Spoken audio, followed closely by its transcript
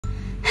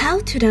How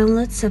to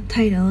download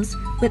subtitles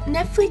with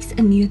Netflix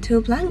and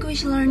YouTube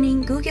language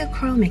learning Google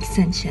Chrome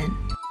extension.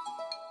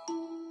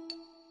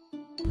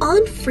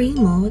 On free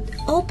mode,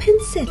 open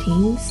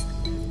settings,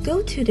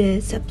 go to the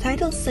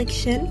subtitles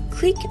section,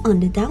 click on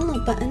the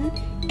download button,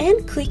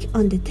 and click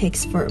on the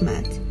text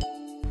format.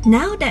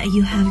 Now that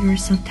you have your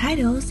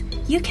subtitles,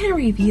 you can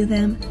review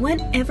them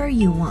whenever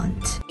you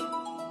want.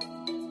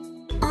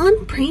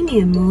 On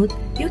premium mode,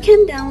 you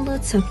can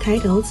download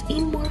subtitles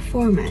in more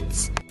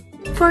formats.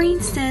 For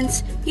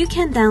instance, you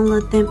can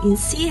download them in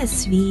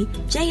CSV,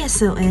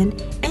 JSON,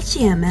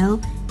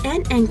 HTML,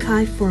 and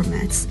Enkai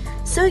formats,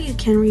 so you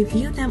can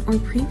review them or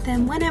print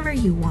them whenever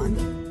you want.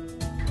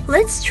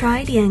 Let's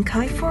try the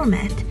Enkai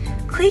format.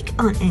 Click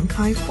on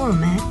Enkai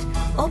format,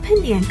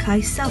 open the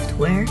Enkai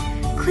software,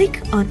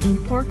 click on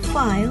Import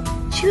File,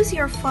 choose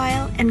your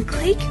file, and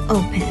click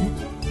Open.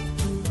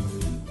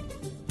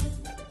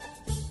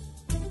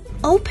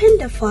 Open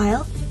the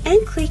file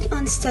and click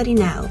on Study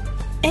Now.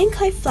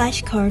 Enkai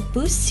flashcard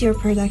boosts your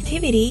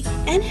productivity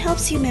and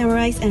helps you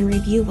memorize and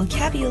review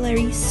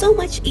vocabulary so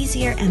much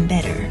easier and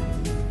better.